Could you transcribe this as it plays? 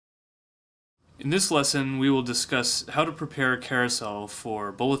In this lesson, we will discuss how to prepare Carousel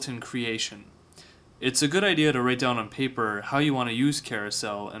for bulletin creation. It's a good idea to write down on paper how you want to use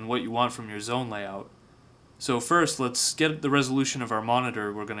Carousel and what you want from your zone layout. So first, let's get the resolution of our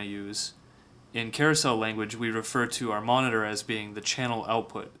monitor we're going to use. In Carousel language, we refer to our monitor as being the channel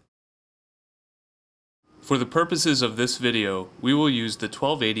output. For the purposes of this video, we will use the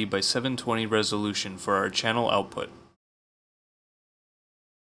 1280 by 720 resolution for our channel output.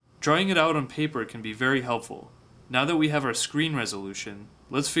 Drawing it out on paper can be very helpful. Now that we have our screen resolution,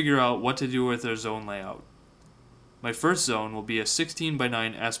 let's figure out what to do with our zone layout. My first zone will be a 16 by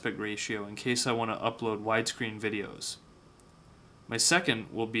 9 aspect ratio in case I want to upload widescreen videos. My second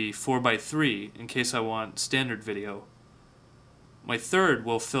will be 4 by 3 in case I want standard video. My third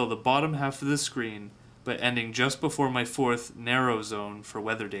will fill the bottom half of the screen, but ending just before my fourth narrow zone for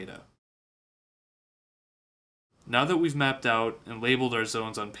weather data. Now that we've mapped out and labeled our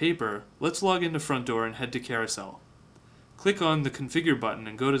zones on paper, let's log into Front Door and head to Carousel. Click on the Configure button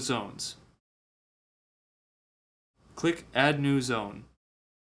and go to Zones. Click Add New Zone.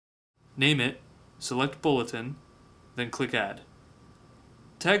 Name it, select Bulletin, then click Add.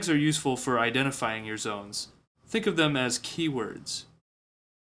 Tags are useful for identifying your zones. Think of them as keywords.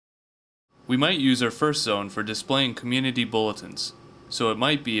 We might use our first zone for displaying community bulletins, so it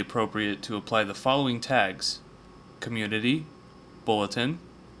might be appropriate to apply the following tags: Community, Bulletin,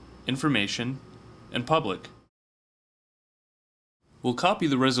 Information, and Public. We'll copy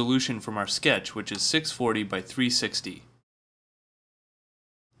the resolution from our sketch, which is 640 by 360.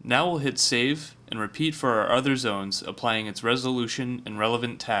 Now we'll hit Save and repeat for our other zones, applying its resolution and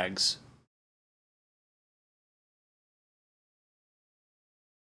relevant tags.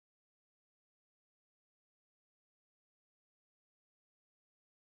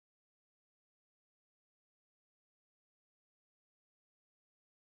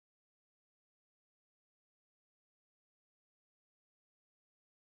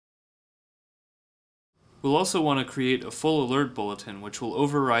 We'll also want to create a full alert bulletin which will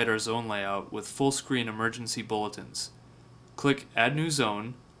override our zone layout with full screen emergency bulletins. Click Add New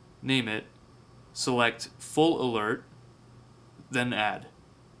Zone, name it, select Full Alert, then Add.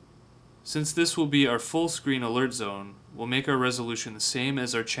 Since this will be our full screen alert zone, we'll make our resolution the same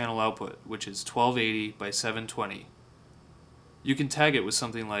as our channel output, which is 1280 by 720. You can tag it with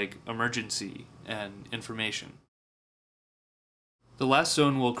something like Emergency and Information. The last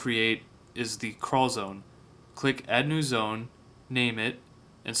zone we'll create is the crawl zone. Click Add New Zone, name it,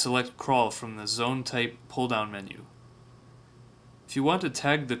 and select Crawl from the Zone Type pull-down menu. If you want to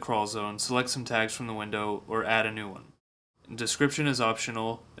tag the crawl zone, select some tags from the window or add a new one. Description is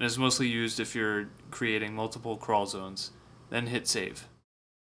optional and is mostly used if you're creating multiple crawl zones. Then hit Save.